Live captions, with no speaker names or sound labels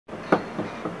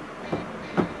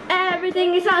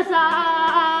Everything is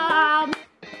awesome.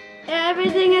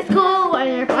 Everything is cool when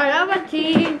you're part of a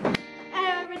team.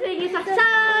 Everything is awesome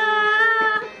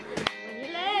when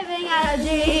you're living out a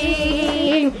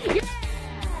dream. Yeah.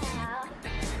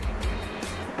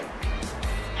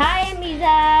 Hi, I'm Lisa.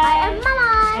 I am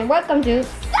Mama. And welcome to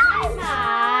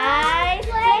ZaiMai's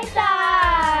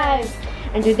Playtime.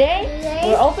 And today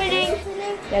we're opening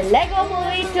the Lego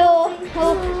Movie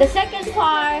 2, the second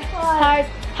part,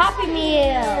 Happy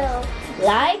Meal.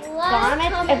 Like,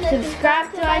 comment, and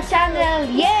subscribe to our channel.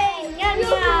 Yay! Meow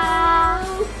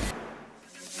meow!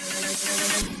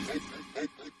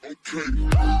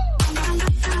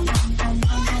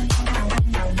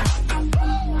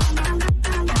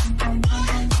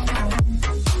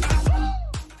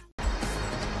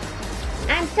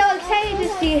 I'm so excited to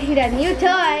see the new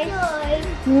toys.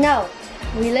 No,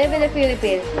 we live in the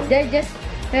Philippines.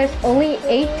 There's only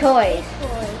 8 toys.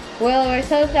 Well, we're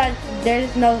so sad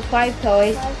there's no 5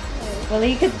 toys. Well,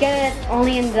 you could get it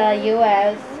only in the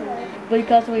US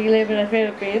because we live in the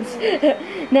Philippines.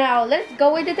 Now, let's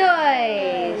go with the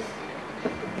toys.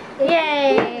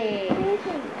 Yay!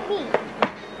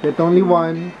 Get only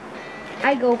one.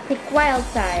 I go pick wild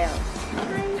style.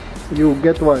 You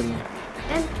get one.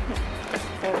 And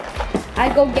I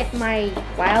go get my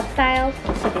wild styles.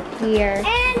 Put it here.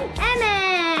 And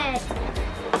Emmett.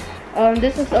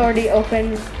 This is already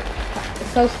open.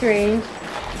 It's so strange.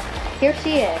 Here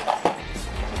she is.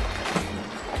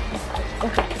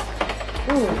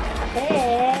 Ooh.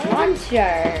 Hey.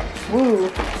 Launcher. Woo.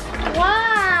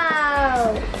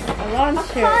 Wow. A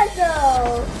launcher. A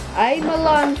puzzle. I'm a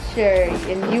launcher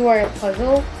and you are a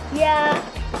puzzle? Yeah.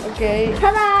 Okay.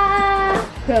 Ta-da!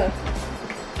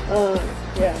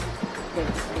 Yeah.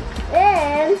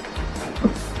 And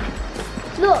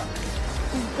look.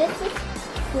 This is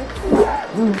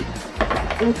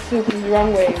Oops, wrong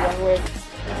way.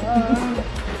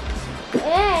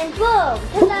 and boom!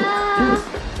 Ta-da!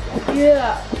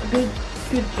 Yeah,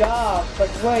 good job. But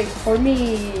wait, for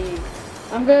me,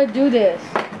 I'm gonna do this.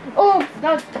 Oh,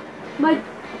 that's my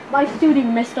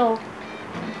shooting missile.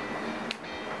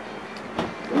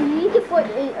 You need to put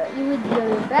it with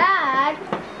your bag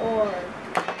or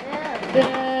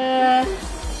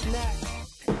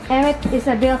Emmett is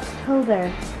a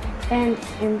builder, and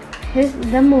in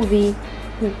the movie,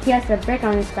 he has a brick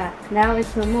on his back. Now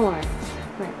it's no more.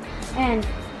 Right. And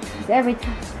every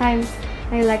time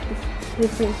I like to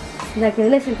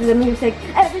listen to the music,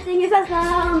 everything is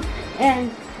awesome.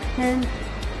 And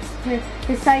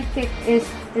his sidekick is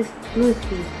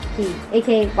Lucy,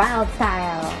 aka Wild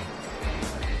Style.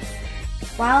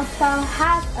 Wild Style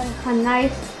has a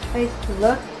nice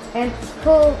look and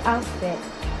cool outfit.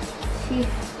 She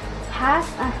has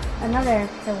another,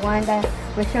 the one that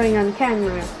we're showing on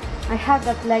camera. I have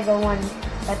that Lego one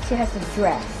that she has a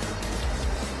dress.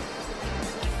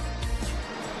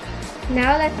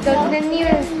 Now let's go to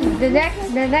the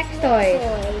next toy.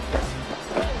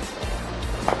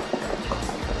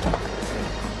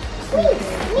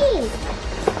 Me.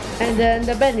 And then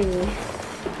the Benny.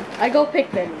 I go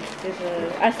pick Benny. She's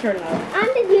an astronaut.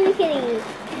 I'm the beauty kitty.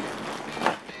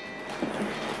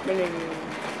 Benny.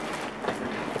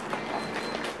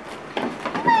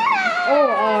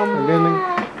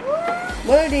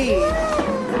 What are these?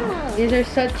 These are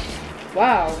such,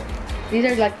 wow. These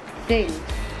are like things.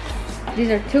 These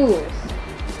are tools.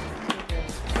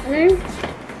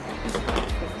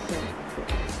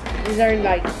 These are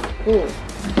like cool.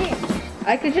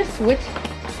 I could just switch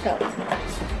stuff.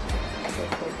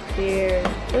 Here.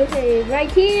 Okay,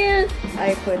 right here.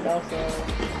 I put also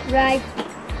Right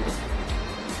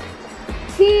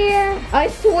here. I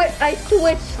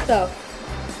switch stuff.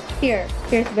 Here's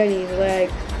Benny's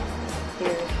legs.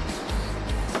 Here.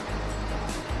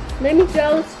 Let me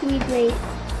go, sweetly.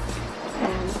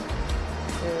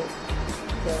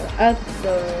 And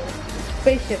the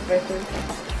spaceship version.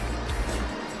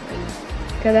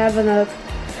 Can I have another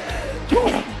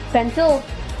pencil?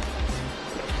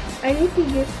 I need to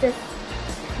use this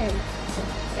pen.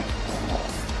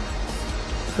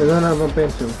 I don't have a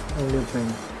pencil, only a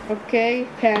pen. Okay,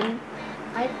 pen.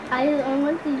 I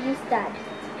want to use that.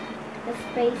 The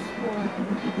space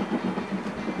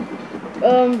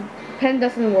one. Pen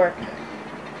doesn't work.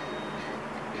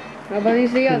 How about you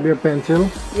see Could be a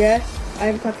pencil. Yes,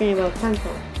 I'm talking about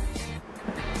pencil.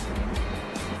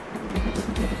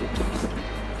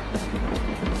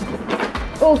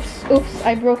 Oops,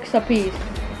 I broke a piece.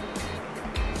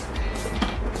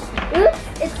 Oops,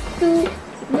 it's too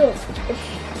look.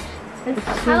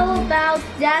 How about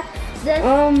that?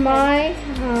 Oh my,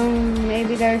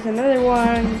 maybe there's another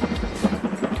one.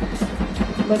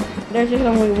 But there's just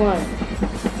only one.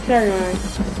 Sorry, man.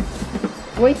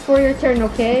 wait for your turn,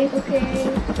 okay?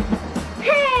 Okay.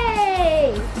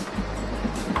 Hey!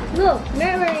 Look,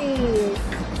 memories.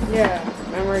 Yeah,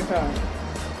 memory card.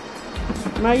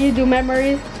 Now you do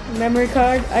memory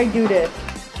card. I do this.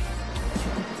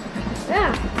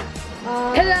 Yeah.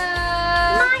 Hello.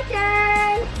 My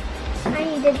turn. I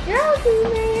need a trophy,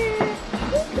 man.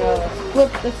 Now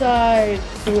flip the side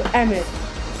to Emmett.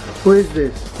 Who is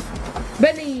this?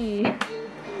 Benny.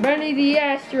 Benny the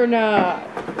astronaut.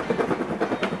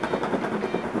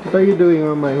 What are you doing,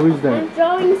 Mama? Who is I'm that?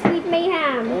 throwing sweet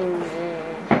mayhem. Oh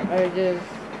yeah. I just.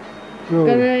 No.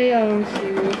 Can I see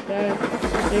who's that?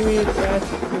 Maybe that's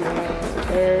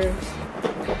there.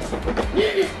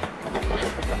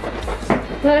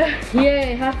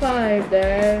 Yay! High five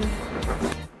there.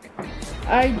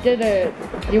 I did it.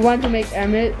 You want to make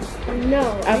Emmett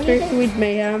No. after Sweet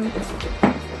Mayhem?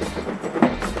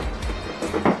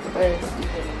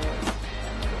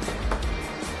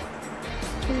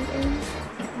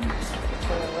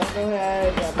 Go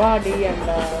ahead, the body and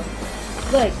the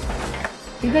legs.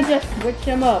 You could just switch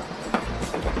them up,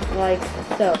 like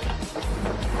so.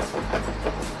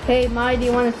 Hey, Mai, do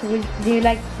you want to switch? Do you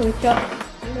like to switch up?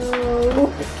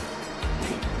 No.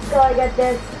 So I got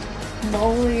this.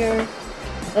 Mollier.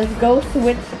 Let's go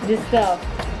switch this stuff.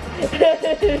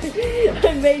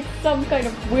 I made some kind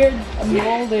of weird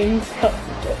molding stuff.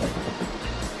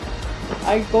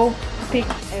 I go pick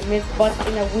Emmett, but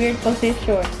in a weird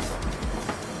position.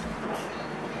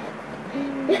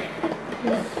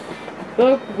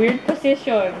 Look, weird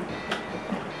position.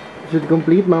 Should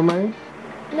complete, Mama?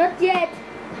 Not yet.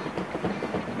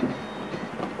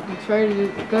 I'm trying to.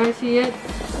 Can I see it?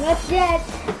 Not yet.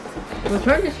 I'm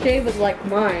trying to shave it like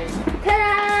mine.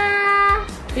 Ta-da!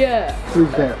 Yeah.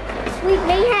 Who's that? Sweet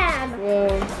mayhem.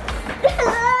 Well,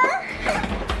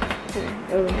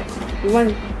 you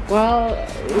want? Well,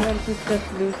 you want to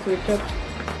just do switch up.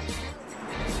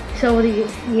 So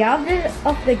the object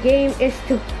of the game is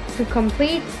to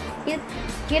complete it,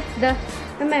 get the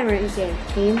memory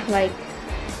game, like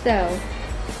so.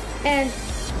 And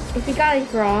if you got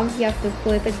it wrong, you have to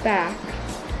flip it back.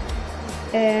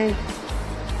 And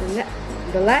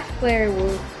the last player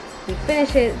who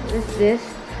finish it with this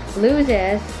loses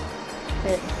this.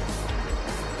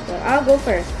 So I'll go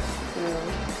first.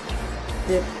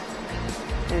 This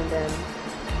and then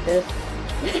this.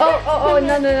 Oh,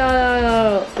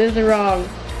 no. This is wrong.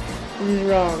 This is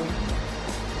wrong.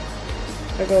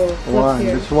 I go flip One.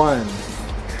 here. This one.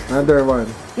 Another one.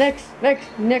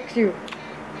 Next you.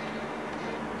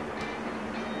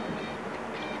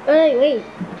 Wait.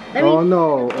 Let Oh me.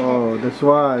 no. Oh, this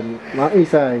one.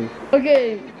 Isai.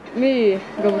 Okay, me.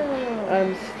 Go.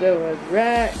 I'm still a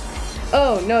rat.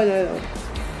 Oh, no.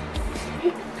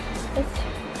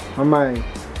 Mama.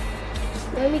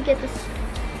 Let me get this.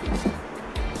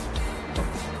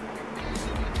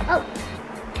 Oh.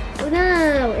 Oh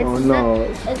no. It's Oh not. no.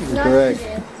 It's not Correct.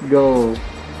 this. Go.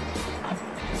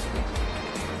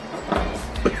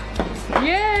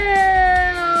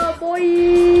 Yeah, boy.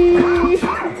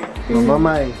 Oh,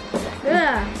 Mama.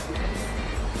 Yeah.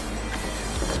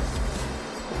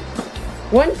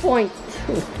 1 point.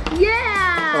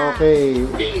 Yeah. Okay. I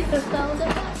found the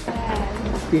Batman.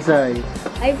 Isai.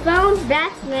 I found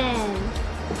Batman.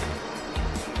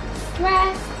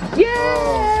 Right.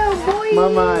 Yeah, boy.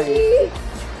 Mama.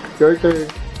 Your turn.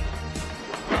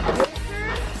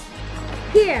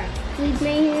 Here. Sweet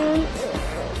mayhem.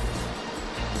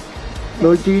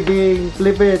 No cheating.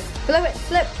 Flip it. Flip it,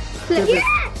 flip. Flip it.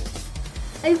 Yeah.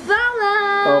 I found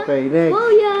it. Okay, next.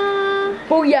 Booyah.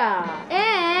 Booyah.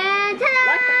 And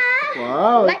ta-da!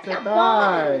 Wow, Like it's a a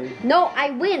tie. No,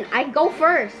 I win. I go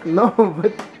first. No,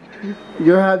 but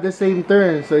you have the same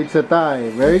turn, so it's a tie.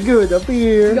 Very good. Up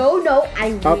here. No, I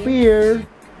win. Up here.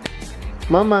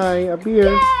 Mamai, up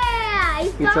here. Yeah, I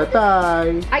It's a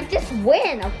found tie. I just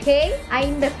win, okay?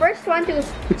 I'm the first one to.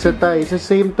 It's a tie. It's the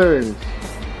same turns.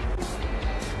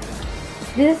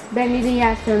 This is Benny the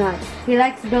astronaut. He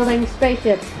likes building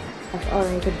spaceships. That's all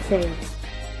I could say.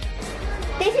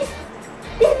 This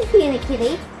is Unique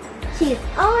Kitty. She is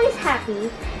always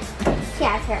happy. She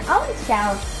has her own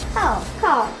show. Oh,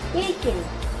 called Unique Kitty.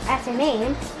 That's her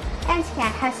name. And she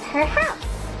has her house.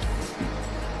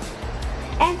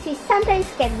 And she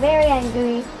sometimes gets very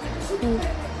angry,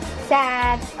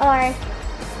 sad, or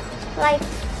like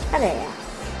other else.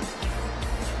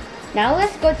 Now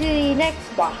let's go to the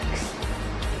next box.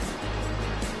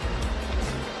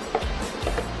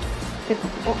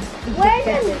 Where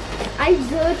did I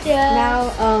go to?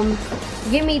 Now,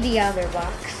 give me the other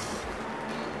box.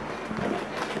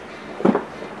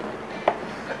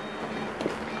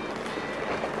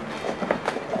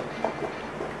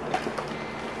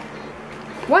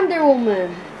 Wonder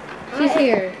Woman. She's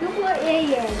here. Super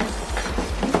alien.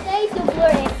 You say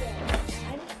super alien.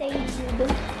 I'm saying you do.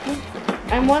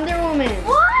 I'm Wonder Woman.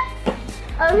 What?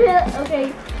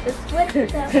 Okay. Let's switch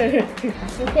it up.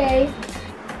 Okay.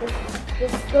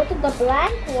 Let's go to the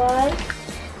blank one.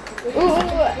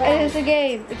 It's a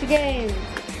game. It's a game.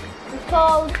 It's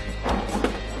called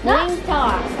Wing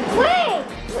Talk. Wait!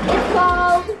 It's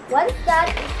called, what's that?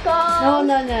 It's called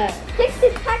No.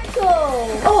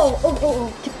 Tic-Tac-Toe.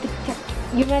 Oh. Tick, tick,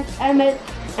 tick. I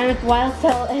meant Wild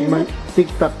Cell and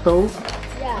Tic-tac-toe.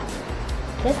 Yeah.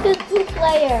 Let's do 2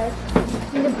 players.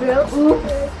 In the group.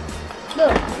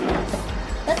 Look.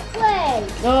 Let's play.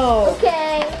 No.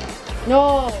 Okay.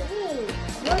 No. Me.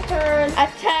 Your turn.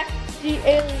 Attack the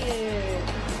alien.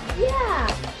 Yeah.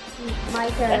 My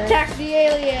turn. Attack the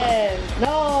alien.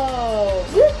 No.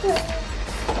 Your turn.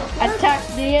 Attack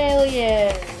the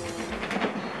alien.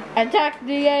 Attack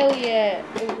the alien.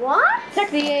 What?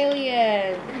 Attack the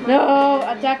alien. No.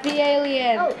 Attack the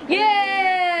alien. Oh.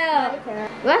 Yeah. My turn.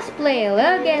 Let's play a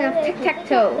little game of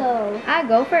tic-tac-toe. I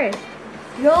go first.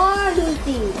 You're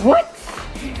Lucy. What?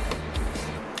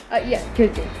 Yeah,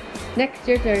 good. Next,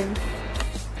 your turn.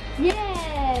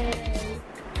 Yay.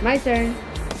 My turn.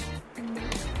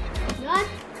 Not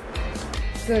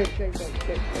Good.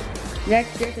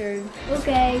 Next, your turn.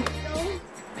 okay.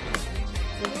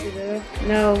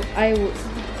 No,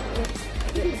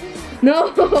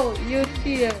 No, you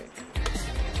cheater.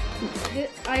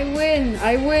 I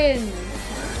win.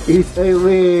 It's a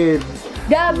win.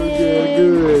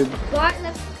 Good. What?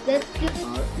 Let's do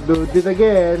this. Do it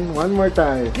again. One more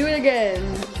time. Do it again.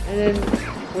 And then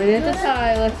when it's a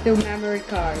tie, let's do memory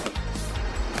card.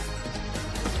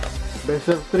 Best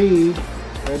of 3.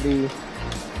 Ready.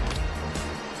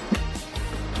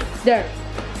 There.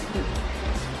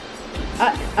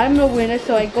 I'm the winner,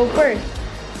 so I go first.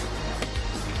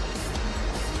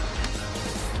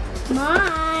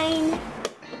 Mine.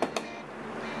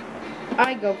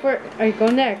 I go first. I go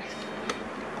next.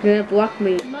 You're gonna block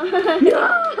me. Mine.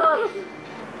 No!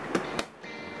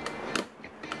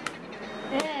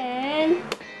 And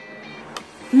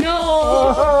No!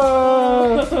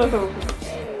 Oh!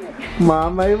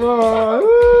 Mamay mo.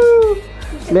 Woo!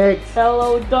 Next.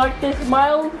 Hello, darkness, my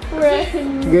old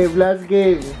friend. Game. Last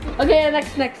game. Okay,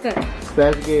 next.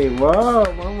 Last game. Wow,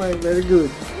 Mamay. Very good.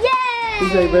 yay!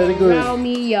 He's like very good. Around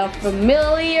me of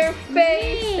familiar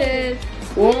faces,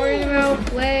 worried about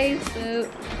places.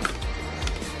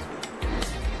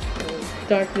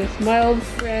 Darkness, my old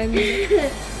friend.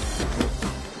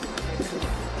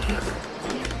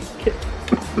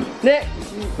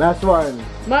 Next, Last one.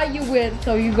 you win,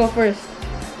 so you go first.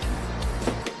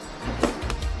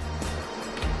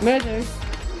 My turn.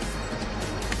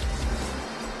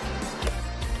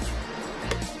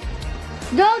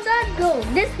 Don't go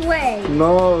this way.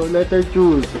 No, let her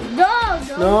choose. No.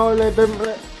 No, let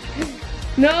her.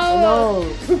 No!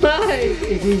 Why?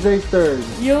 It's Isai's turn.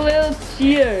 You little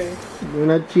cheater. Do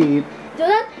not cheat. Do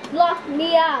not block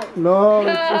me out. No,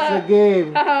 it's just a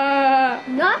game.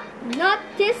 Not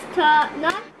this time.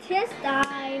 Not this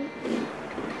time.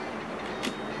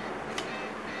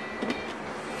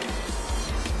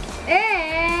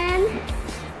 And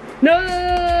No!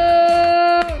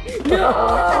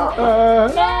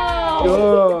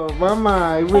 No,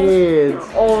 Mama wins.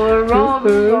 All around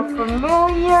me are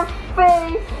familiar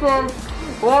faces.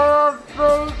 What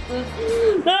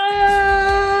faces? No!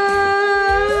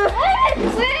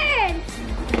 Emmett wins.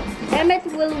 Emmett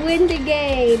will win the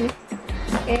game.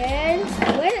 And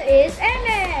where is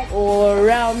Emmett? All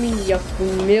around me a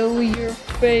familiar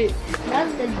face.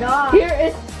 That's the dog. Here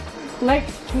is like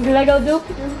Lego Duke,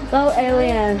 little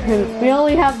alien. We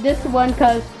only have this one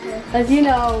because, as you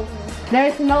know, there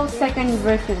is no second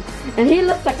version. And he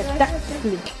looks like a duck.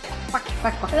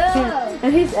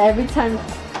 And he's every time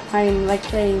I'm like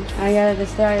saying, I gotta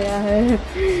destroy.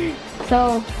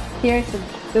 So here's the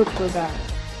Duke we got.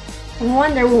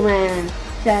 Wonder Woman.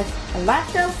 She has a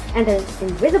lasso and an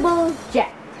invisible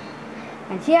jet.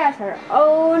 And she has her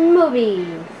own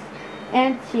movies.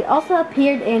 And she also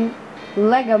appeared in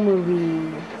Lego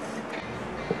movies.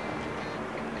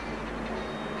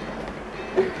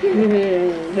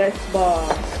 That's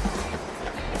boss.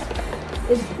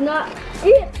 It's not.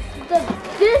 It's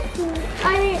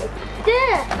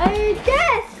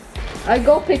this. I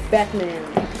go pick Batman.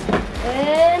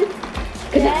 And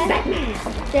Cause it's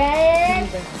Batman.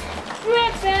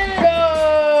 then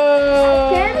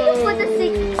No! can you put the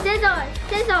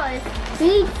scissors? We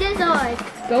need scissors.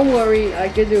 Don't worry, I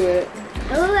can do it.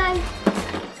 Alright.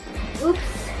 Oops.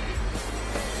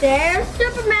 There's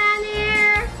Superman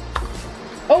here.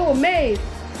 Oh, a maze.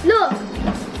 Look.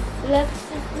 Let's.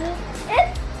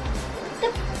 It's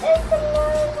It's the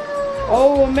logo.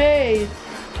 Oh, amazed.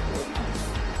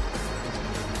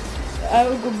 I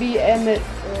will be Emmett.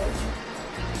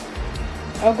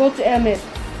 I'll go to Emmett.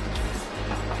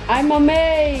 I'm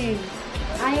amazed.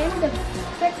 I am the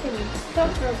freaking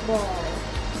soccer ball.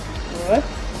 What?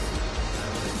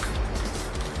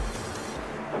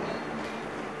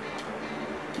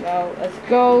 Now let's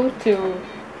go to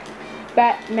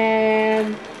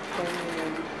Batman.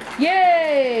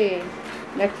 Yay!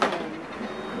 Next one.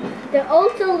 The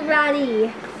Ultra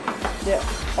Rally. The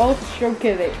Ultra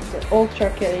Kitty. The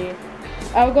Ultra Kitty.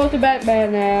 I'll go to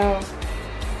Batman now.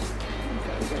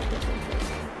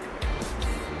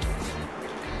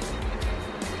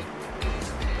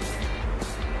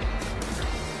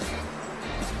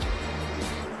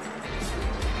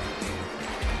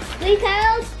 Please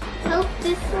help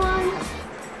this one.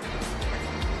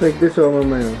 Take this one,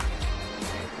 man.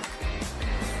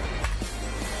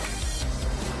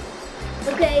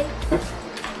 Okay.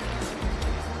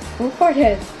 Go for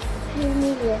it.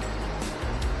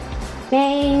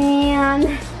 Man,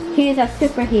 he's a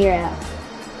superhero.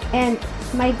 And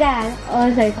my dad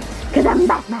always says, "Cause I'm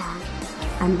Batman.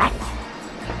 I'm Batman."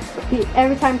 He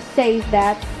every time says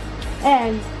that,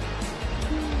 and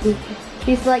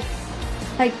he's like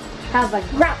have a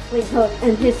grappling hook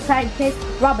and his sidekick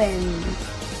Robin.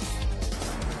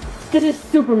 This is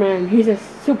Superman. He's a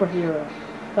superhero.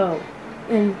 Oh,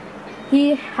 and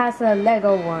he has a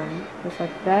Lego one, just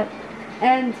like that,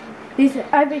 and he's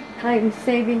every time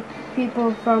saving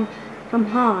people from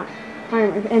harm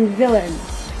and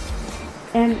villains.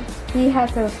 And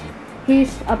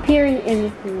he's appearing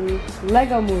in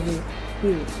Lego movie.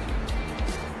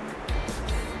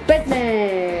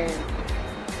 Batman.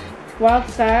 Wild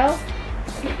Style.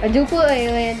 A dual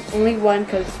alien, only one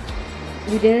because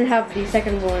we didn't have the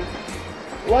second one.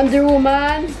 Wonder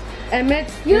Woman, Emmett,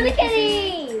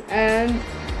 Unikitty! and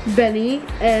Benny,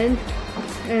 and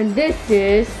this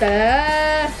is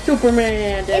the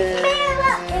Superman.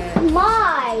 It's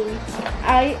mine.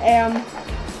 I am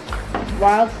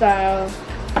Wild Style.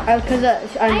 Cause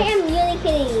I am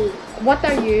Unikitty. What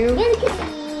are you?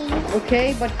 Unikitty.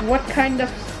 Okay, but what kind of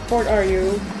sport are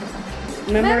you?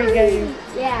 Memory game.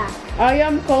 Yeah. I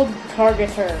am called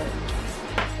Targeter.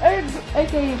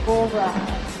 AKA Bullseye.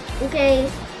 Okay.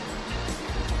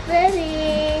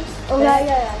 Ready? Oh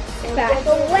yeah. Back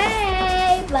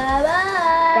away. Bye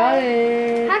bye. Got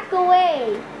it. Pack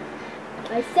away.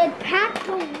 I said pack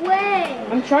away.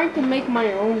 I'm trying to make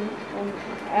my own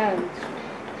ads.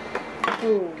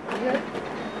 Ooh.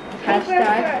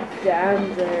 Hashtag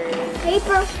Dancer.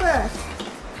 Paper first.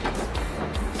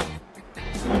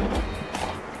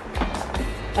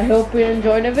 I hope you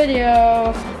enjoyed the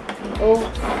video. Oh,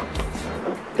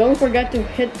 don't forget to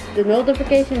hit the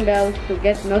notification bell to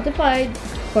get notified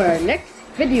for our next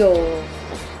video.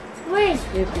 Wait.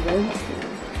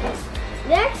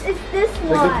 Next is this Say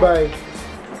one. goodbye.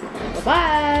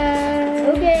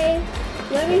 Bye-bye. Okay.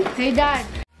 Let me. Hey, Dad.